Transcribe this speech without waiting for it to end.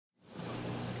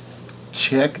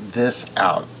check this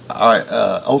out.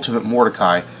 Ultimate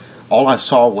Mordecai, all I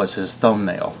saw was his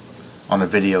thumbnail on a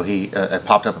video it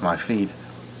popped up in my feed.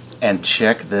 And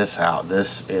check this out.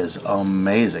 This is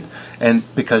amazing. And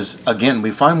because, again, we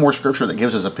find more scripture that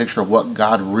gives us a picture of what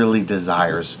God really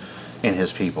desires in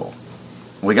his people.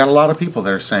 We got a lot of people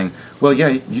that are saying, well, yeah,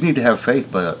 you need to have faith,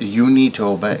 but you need to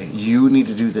obey. You need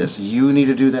to do this. You need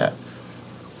to do that.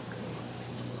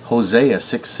 Hosea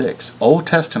 6:6, Old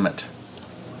Testament.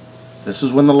 This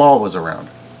is when the law was around.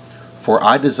 For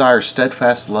I desire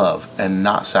steadfast love and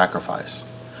not sacrifice,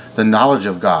 the knowledge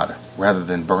of God rather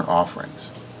than burnt offerings.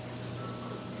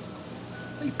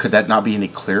 Could that not be any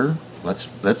clearer?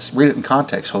 Let's read it in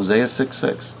context. Hosea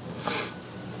 6:6.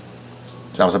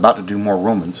 So I was about to do more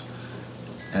Romans,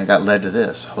 and I got led to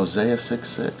this. Hosea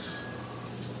 6:6.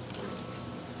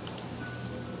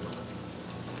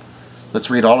 Let's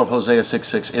read all of Hosea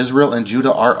 6:6. Israel and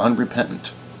Judah are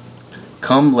unrepentant.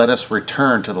 Come, let us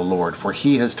return to the Lord, for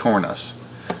he has torn us,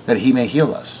 that he may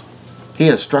heal us. He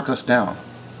has struck us down,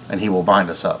 and he will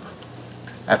bind us up.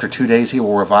 After 2 days he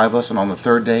will revive us, and on the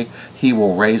third day he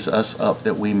will raise us up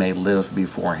that we may live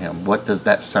before him. What does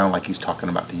that sound like he's talking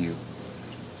about to you?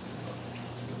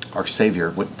 Our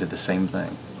Savior did the same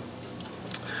thing.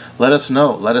 Let us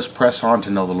know, let us press on to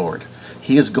know the Lord.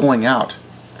 He is going out.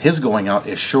 His going out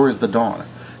is sure as the dawn.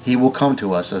 He will come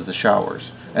to us as the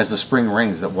showers, as the spring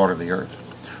rains that water the earth.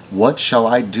 What shall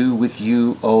I do with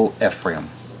you, O Ephraim?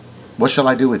 What shall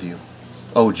I do with you,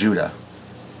 O Judah?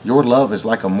 Your love is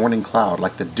like a morning cloud,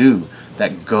 like the dew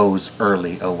that goes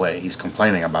early away. He's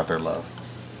complaining about their love.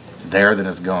 It's there, then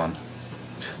it's gone.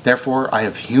 Therefore I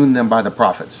have hewn them by the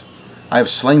prophets. I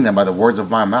have slain them by the words of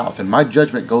my mouth, and my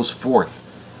judgment goes forth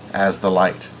as the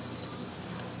light.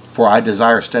 For I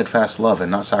desire steadfast love and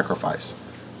not sacrifice,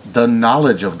 the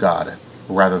knowledge of God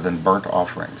rather than burnt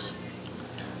offerings.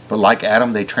 But like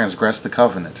Adam, they transgressed the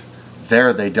covenant.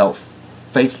 There they dealt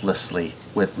faithlessly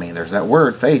with me. There's that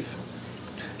word, faith.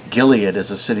 Gilead is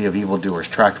a city of evildoers,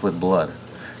 tracked with blood.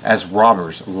 As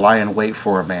robbers lie in wait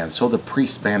for a man, so the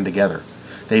priests band together.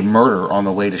 They murder on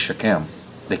the way to Shechem.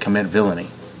 They commit villainy.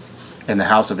 In the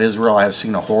house of Israel I have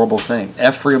seen a horrible thing.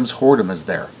 Ephraim's whoredom is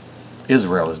there.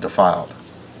 Israel is defiled.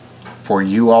 For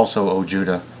you also, O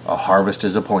Judah, a harvest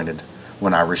is appointed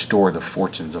when I restore the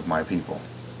fortunes of my people.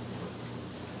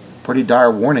 Pretty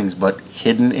dire warnings, but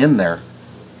hidden in there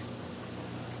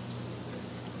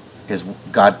is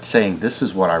God saying, this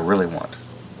is what I really want.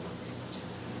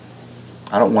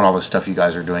 I don't want all the stuff you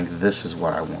guys are doing. This is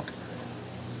what I want.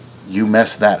 You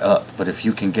mess that up, but if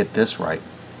you can get this right.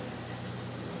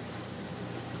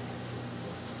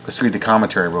 Let's read the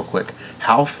commentary real quick.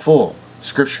 How full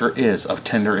Scripture is of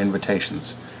tender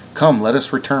invitations. Come, let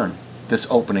us return. This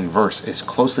opening verse is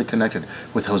closely connected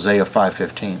with Hosea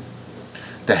 5:15.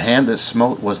 The hand that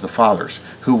smote was the fathers,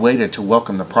 who waited to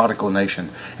welcome the prodigal nation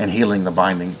and healing the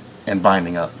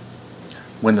binding up.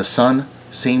 When the sun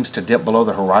seems to dip below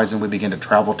the horizon, we begin to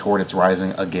travel toward its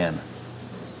rising again.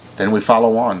 Then we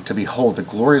follow on to behold the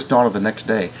glorious dawn of the next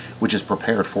day, which is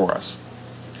prepared for us.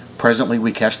 Presently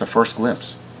we catch the first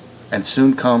glimpse, and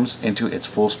soon comes into its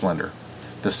full splendor.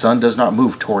 The sun does not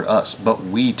move toward us, but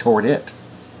we toward it.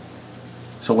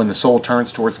 So when the soul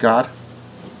turns towards God,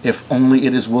 if only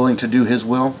it is willing to do his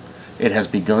will, it has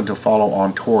begun to follow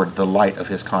on toward the light of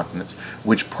his countenance,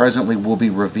 which presently will be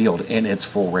revealed in its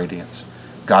full radiance.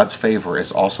 God's favor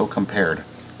is also compared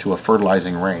to a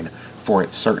fertilizing rain for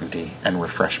its certainty and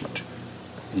refreshment.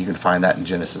 You can find that in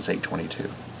Genesis 8:22.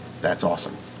 That's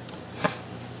awesome.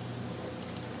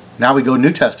 Now we go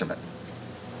New Testament,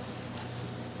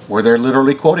 where they're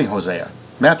literally quoting Hosea.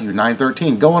 Matthew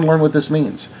 9:13. Go and learn what this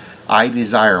means. I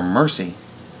desire mercy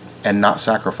and not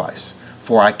sacrifice,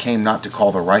 for I came not to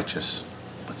call the righteous,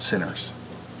 but sinners.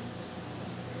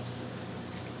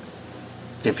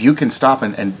 If you can stop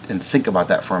and think about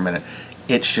that for a minute,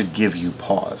 it should give you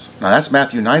pause. Now that's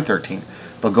Matthew 9:13,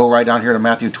 but go right down here to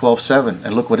Matthew 12:7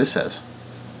 and look what it says.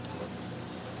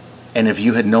 And if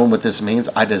you had known what this means,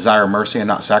 I desire mercy and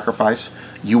not sacrifice,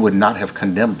 you would not have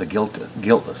condemned the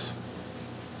guiltless.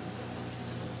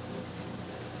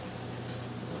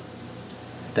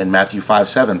 Then Matthew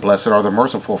 5:7, blessed are the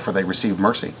merciful, for they receive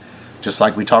mercy. Just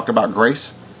like we talked about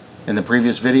grace in the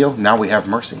previous video, now we have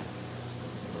mercy.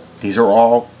 These are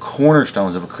all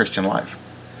cornerstones of a Christian life.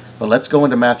 But let's go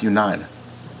into Matthew 9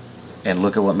 and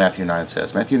look at what Matthew 9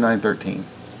 says. Matthew 9:13.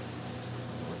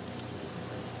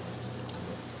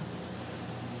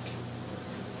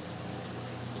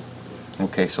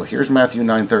 Okay, so here's Matthew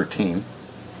 9:13.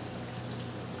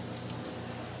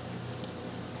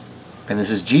 And this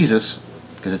is Jesus,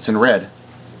 because it's in red.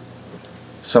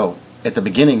 So, at the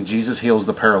beginning, Jesus heals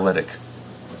the paralytic.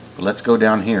 But let's go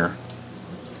down here.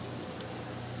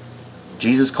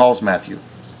 Jesus calls Matthew.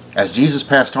 As Jesus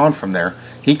passed on from there,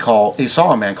 he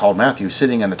saw a man called Matthew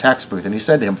sitting in the tax booth, and he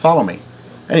said to him, "Follow me."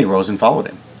 And he rose and followed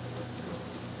him.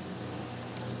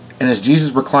 And as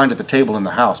Jesus reclined at the table in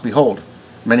the house, behold,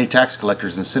 many tax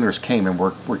collectors and sinners came and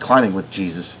were reclining with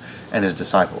Jesus and his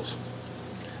disciples.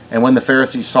 And when the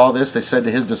Pharisees saw this, they said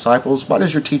to his disciples, "Why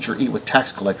does your teacher eat with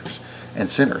tax collectors and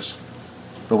sinners?"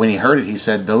 But when he heard it, he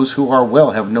said, "Those who are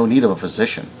well have no need of a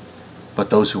physician, but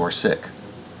those who are sick.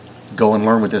 Go and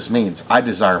learn what this means. I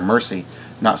desire mercy,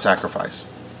 not sacrifice.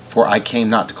 For I came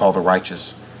not to call the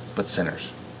righteous, but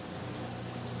sinners."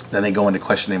 Then they go into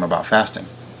questioning him about fasting.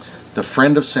 The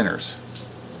friend of sinners.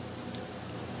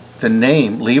 The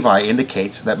name Levi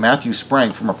indicates that Matthew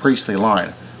sprang from a priestly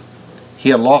line. He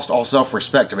had lost all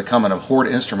self-respect to become an abhorred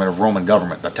instrument of Roman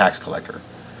government, the tax collector,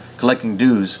 collecting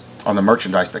dues on the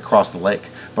merchandise that crossed the lake.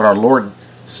 But our Lord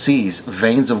sees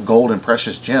veins of gold and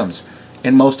precious gems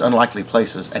in most unlikely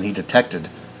places, and he detected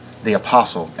the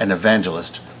apostle and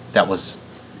evangelist that was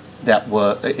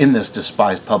in this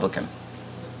despised publican.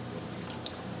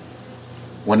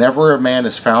 Whenever a man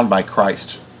is found by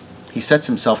Christ, he sets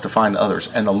himself to find others,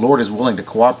 and the Lord is willing to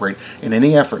cooperate in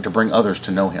any effort to bring others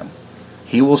to know him.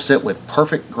 He will sit with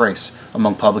perfect grace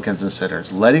among publicans and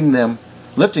sinners, lifting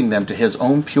them to his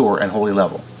own pure and holy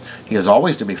level. He is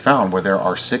always to be found where there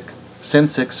are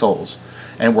sin-sick souls,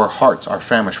 and where hearts are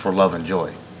famished for love and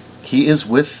joy. He is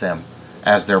with them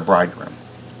as their bridegroom.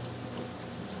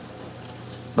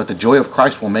 But the joy of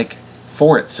Christ will make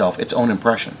for itself its own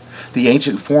impression. The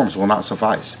ancient forms will not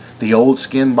suffice. The old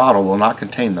skin bottle will not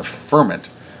contain the ferment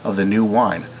of the new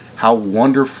wine. How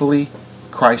wonderfully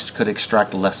Christ could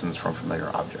extract lessons from familiar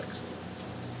objects.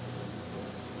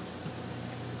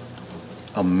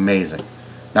 Amazing.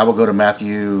 Now we'll go to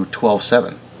Matthew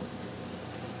 12:7.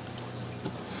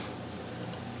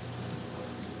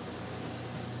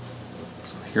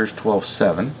 So here's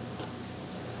 12:7.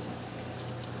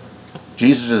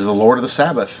 Jesus is the Lord of the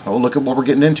Sabbath. Oh, look at what we're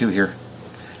getting into here.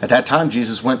 At that time,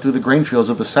 Jesus went through the grain fields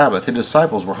of the Sabbath. His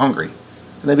disciples were hungry,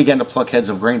 and they began to pluck heads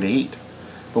of grain to eat.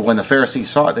 But when the Pharisees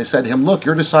saw it, they said to him, "Look,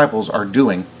 your disciples are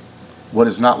doing what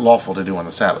is not lawful to do on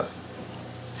the Sabbath."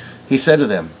 He said to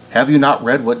them, "Have you not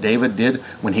read what David did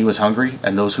when he was hungry,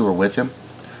 and those who were with him?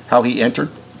 How he entered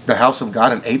the house of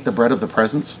God and ate the bread of the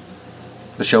presence,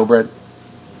 the showbread,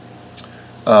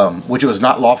 which it was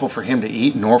not lawful for him to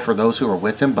eat, nor for those who were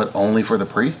with him, but only for the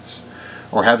priests?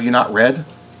 Or have you not read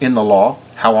in the law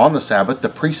how on the Sabbath the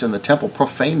priests in the temple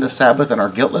profane the Sabbath and are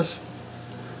guiltless?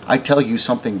 I tell you,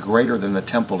 something greater than the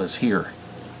temple is here.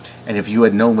 And if you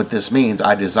had known what this means,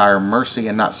 I desire mercy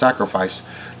and not sacrifice,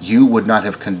 you would not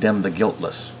have condemned the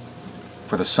guiltless.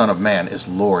 For the Son of Man is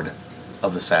Lord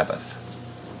of the Sabbath."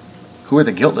 Who are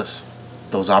the guiltless?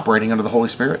 Those operating under the Holy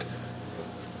Spirit.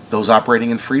 Those operating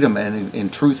in freedom and in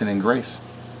truth and in grace.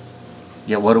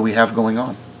 Yet what do we have going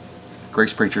on?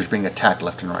 Grace preachers being attacked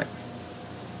left and right.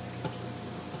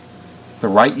 The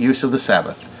right use of the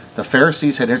Sabbath. The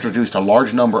Pharisees had introduced a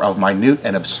large number of minute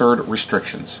and absurd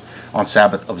restrictions on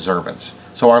Sabbath observance.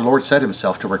 So our Lord set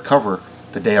himself to recover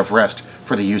the day of rest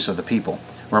for the use of the people.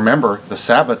 Remember, the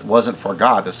Sabbath wasn't for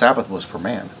God, the Sabbath was for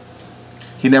man.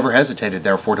 He never hesitated,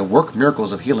 therefore, to work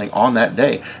miracles of healing on that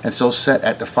day, and so set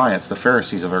at defiance the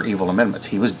Pharisees of their evil amendments.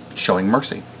 He was showing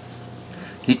mercy.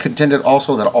 He contended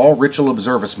also that all ritual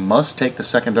observance must take the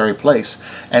secondary place,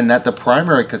 and that the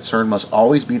primary concern must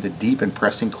always be the deep and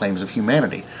pressing claims of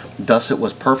humanity. Thus it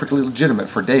was perfectly legitimate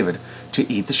for David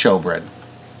to eat the showbread,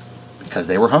 because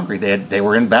they were hungry, they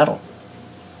were in battle.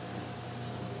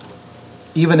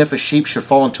 Even if a sheep should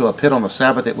fall into a pit on the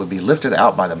Sabbath, it would be lifted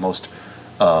out by the most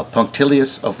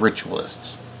punctilious of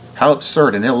ritualists. How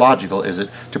absurd and illogical is it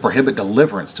to prohibit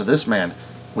deliverance to this man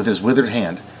with his withered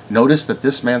hand? Notice that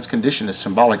this man's condition is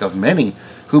symbolic of many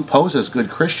who pose as good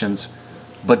Christians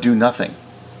but do nothing.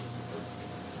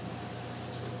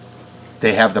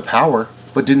 They have the power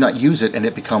but do not use it, and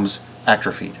it becomes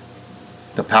atrophied.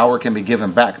 The power can be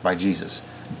given back by Jesus.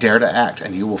 Dare to act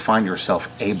and you will find yourself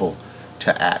able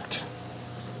to act.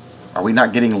 Are we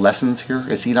not getting lessons here?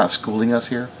 Is he not schooling us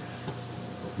here?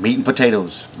 Meat and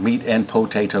potatoes. Meat and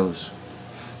potatoes.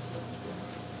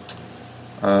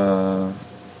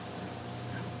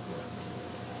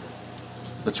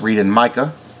 Let's read in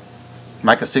Micah.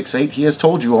 Micah 6:8. He has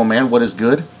told you, O man, what is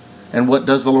good, and what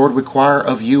does the Lord require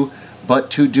of you but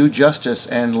to do justice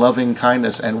and loving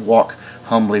kindness and walk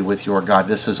humbly with your God.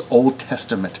 This is Old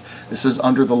Testament. This is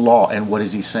under the law. And what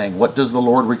is he saying? What does the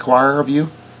Lord require of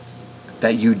you?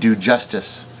 That you do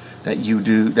justice, that you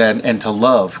do that, and to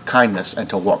love kindness and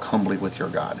to walk humbly with your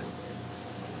God.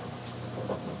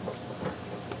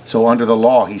 So under the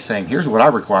law, he's saying, here's what I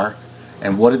require.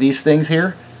 And what are these things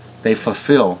here? They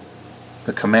fulfill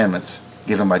the commandments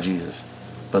given by Jesus.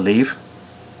 Believe,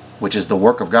 which is the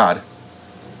work of God,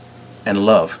 and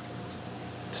love.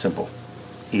 Simple.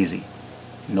 Easy.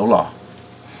 No law.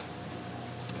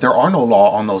 There are no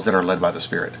law on those that are led by the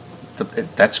Spirit.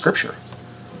 That's Scripture.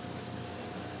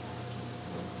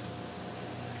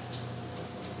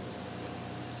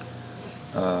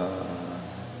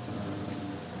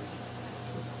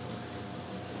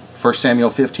 First Samuel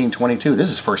 15:22.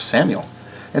 This is 1 Samuel.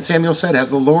 And Samuel said,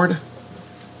 Has the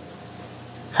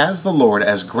Lord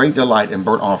as great delight in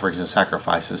burnt offerings and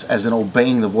sacrifices as in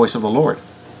obeying the voice of the Lord?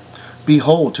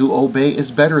 Behold, to obey is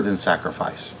better than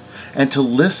sacrifice, and to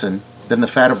listen than the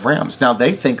fat of rams. Now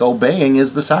they think obeying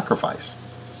is the sacrifice.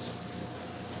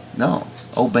 No,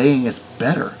 obeying is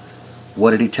better. What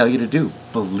did he tell you to do?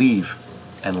 Believe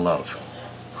and love.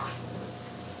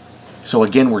 So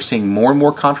again, we're seeing more and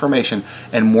more confirmation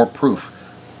and more proof.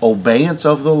 Obeyance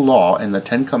of the law in the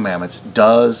Ten Commandments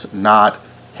does not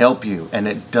help you, and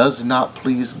it does not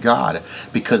please God.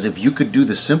 Because if you could do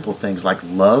the simple things like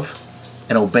love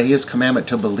and obey His commandment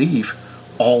to believe,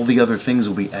 all the other things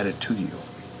will be added to you.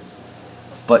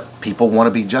 But people want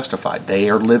to be justified.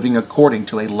 They are living according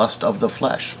to a lust of the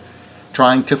flesh,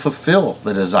 trying to fulfill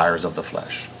the desires of the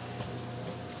flesh.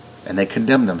 And they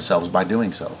condemn themselves by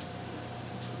doing so.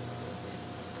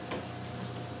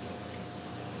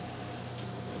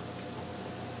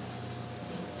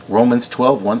 Romans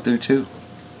 12:1-2.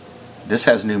 This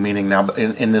has new meaning now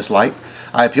in this light.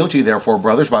 I appeal to you, therefore,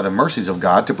 brothers, by the mercies of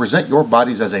God, to present your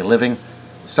bodies as a living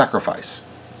sacrifice.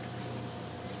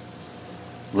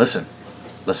 Listen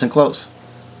close,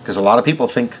 because a lot of people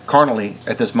think carnally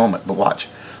at this moment, but watch.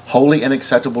 Holy and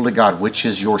acceptable to God, which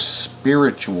is your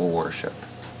spiritual worship.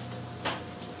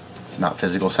 It's not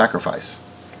physical sacrifice.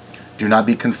 Do not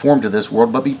be conformed to this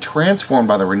world, but be transformed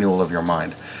by the renewal of your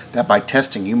mind, that by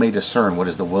testing you may discern what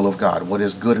is the will of God, what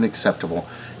is good and acceptable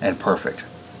and perfect.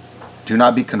 Do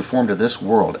not be conformed to this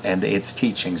world and its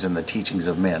teachings and the teachings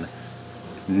of men.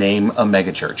 Name a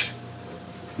megachurch.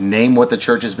 Name what the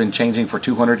church has been changing for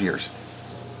 200 years.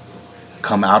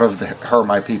 Come out of her,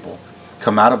 my people.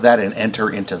 Come out of that and enter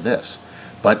into this.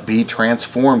 But be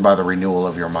transformed by the renewal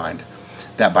of your mind,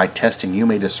 that by testing you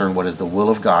may discern what is the will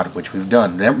of God, which we've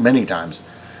done many times,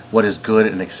 what is good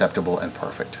and acceptable and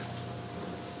perfect.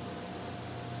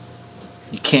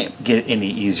 You can't get any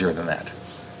easier than that.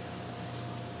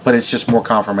 But it's just more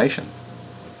confirmation.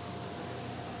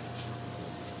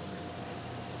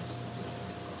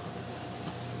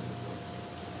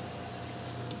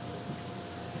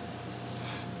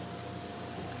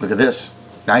 Look at this.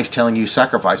 Now he's telling you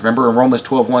sacrifice. Remember in Romans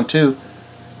 12:1-2, it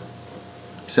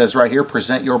says right here,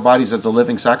 present your bodies as a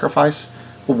living sacrifice.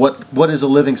 Well, what is a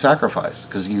living sacrifice?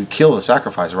 Because you kill the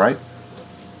sacrifice, right?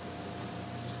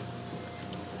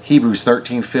 Hebrews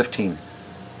 13:15.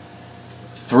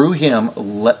 Through him,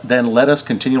 then let us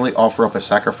continually offer up a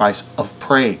sacrifice of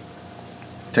praise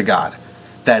to God.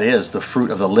 That is the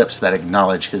fruit of the lips that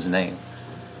acknowledge his name.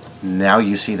 Now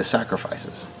you see the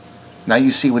sacrifices. Now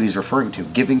you see what he's referring to.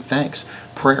 Giving thanks,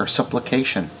 prayer,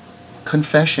 supplication,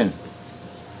 confession.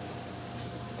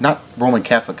 Not Roman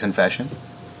Catholic confession.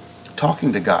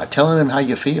 Talking to God, telling him how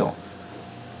you feel.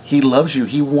 He loves you.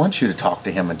 He wants you to talk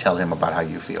to him and tell him about how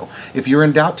you feel. If you're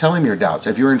in doubt, tell him your doubts.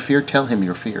 If you're in fear, tell him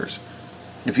your fears.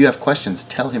 If you have questions,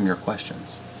 tell him your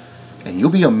questions. And you'll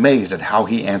be amazed at how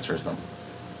he answers them.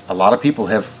 A lot of people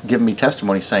have given me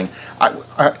testimony saying,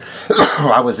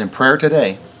 I was in prayer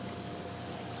today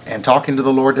and talking to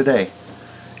the Lord today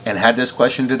and had this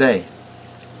question today,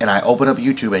 and I opened up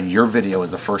YouTube and your video was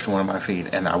the first one on my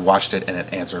feed, and I watched it and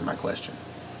it answered my question.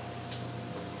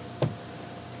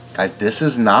 Guys, this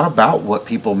is not about what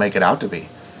people make it out to be.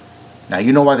 Now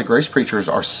you know why the grace preachers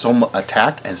are so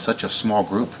attacked and such a small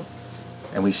group.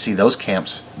 And we see those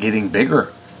camps getting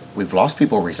bigger. We've lost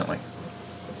people recently.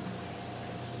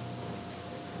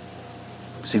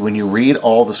 See, when you read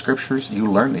all the scriptures, you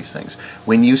learn these things.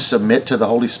 When you submit to the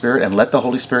Holy Spirit and let the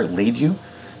Holy Spirit lead you,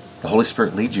 the Holy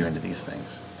Spirit leads you into these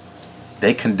things.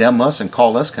 They condemn us and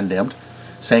call us condemned,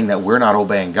 saying that we're not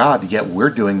obeying God, yet we're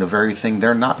doing the very thing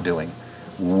they're not doing,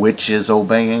 which is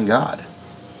obeying God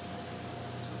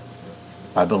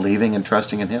by believing and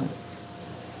trusting in him.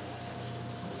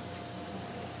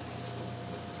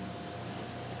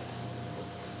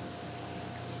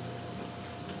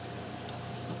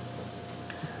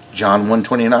 John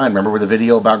 1:29, remember the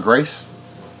video about grace?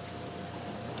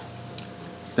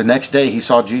 The next day he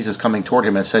saw Jesus coming toward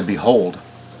him and said, Behold,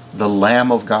 the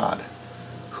Lamb of God,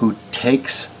 who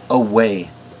takes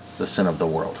away the sin of the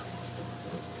world.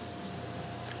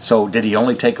 So did he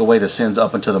only take away the sins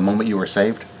up until the moment you were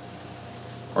saved?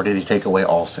 Or did he take away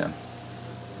all sin?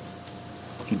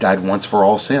 He died once for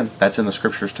all sin. That's in the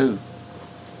scriptures too.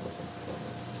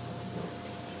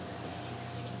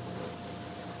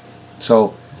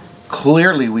 So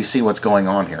clearly we see what's going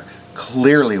on here.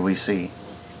 Clearly we see.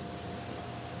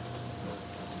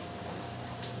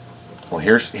 Well,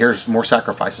 here's more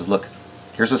sacrifices. Look,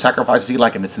 here's the sacrifices he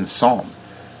liked, and it's in Psalm.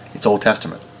 It's Old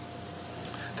Testament.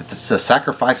 That the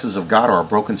sacrifices of God are a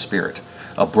broken spirit,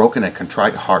 a broken and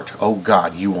contrite heart. Oh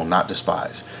God, you will not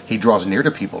despise. He draws near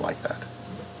to people like that.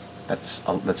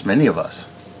 That's many of us.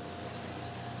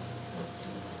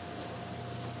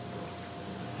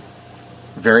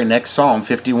 Very next Psalm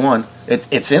 51.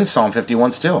 It's in Psalm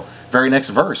 51 still. Very next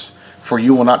verse. For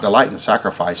you will not delight in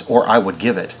sacrifice, or I would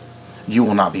give it. You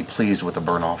will not be pleased with a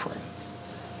burnt offering.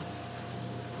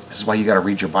 This is why you got to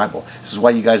read your Bible. This is why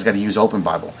you guys got to use Open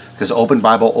Bible. Because Open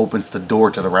Bible opens the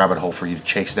door to the rabbit hole for you to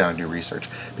chase down and do research.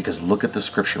 Because look at the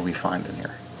scripture we find in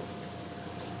here.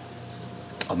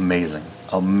 Amazing.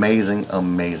 Amazing,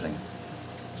 amazing.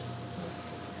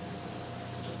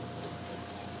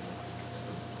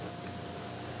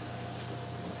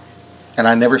 And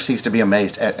I never cease to be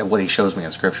amazed at what he shows me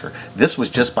in scripture. This was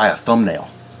just by a thumbnail.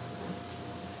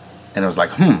 And it was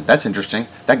like, that's interesting.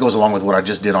 That goes along with what I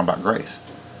just did on about grace.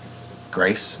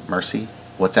 Grace, mercy.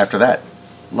 What's after that?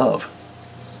 Love.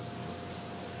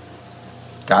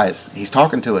 Guys, he's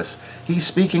talking to us. He's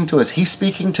speaking to us. He's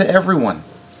speaking to everyone.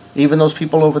 Even those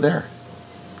people over there.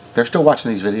 They're still watching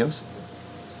these videos.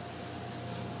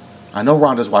 I know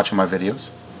Rhonda's watching my videos.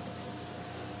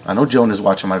 I know Joan is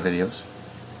watching my videos.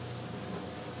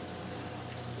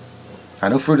 I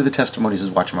know Fruit of the Testimonies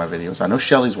is watching my videos. I know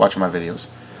Shelly's watching my videos.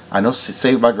 I know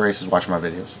Saved by Grace is watching my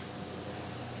videos.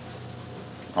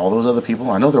 All those other people,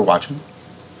 I know they're watching.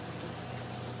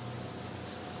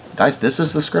 Guys, this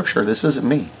is the scripture. This isn't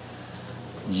me.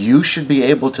 You should be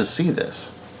able to see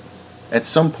this. At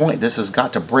some point, this has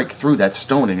got to break through that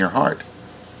stone in your heart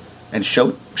and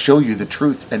show you the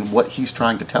truth and what he's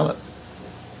trying to tell us.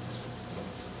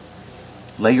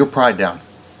 Lay your pride down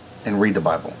and read the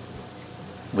Bible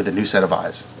with a new set of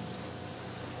eyes.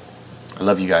 I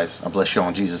love you guys. I bless you all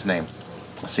in Jesus' name.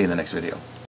 I'll see you in the next video.